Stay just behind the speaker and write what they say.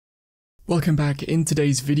Welcome back. In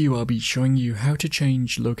today's video I'll be showing you how to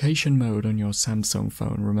change location mode on your Samsung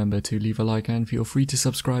phone. Remember to leave a like and feel free to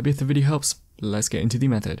subscribe if the video helps. Let's get into the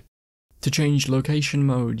method. To change location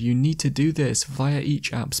mode, you need to do this via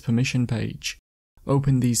each app's permission page.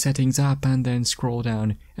 Open the Settings app and then scroll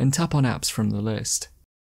down and tap on apps from the list.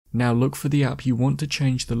 Now look for the app you want to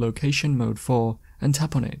change the location mode for and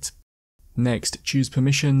tap on it. Next, choose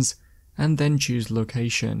Permissions and then choose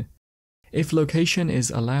Location. If location is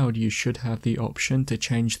allowed, you should have the option to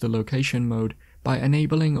change the location mode by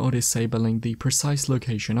enabling or disabling the precise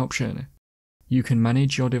location option. You can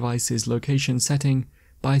manage your device's location setting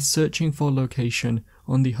by searching for location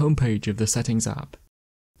on the homepage of the Settings app.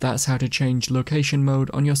 That's how to change location mode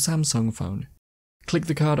on your Samsung phone. Click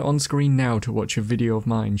the card on screen now to watch a video of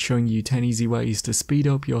mine showing you 10 easy ways to speed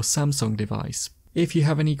up your Samsung device. If you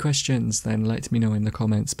have any questions, then let me know in the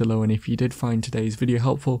comments below, and if you did find today's video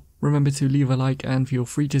helpful, remember to leave a like and feel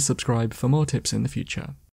free to subscribe for more tips in the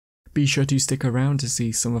future. Be sure to stick around to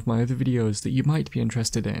see some of my other videos that you might be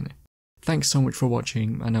interested in. Thanks so much for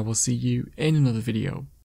watching, and I will see you in another video.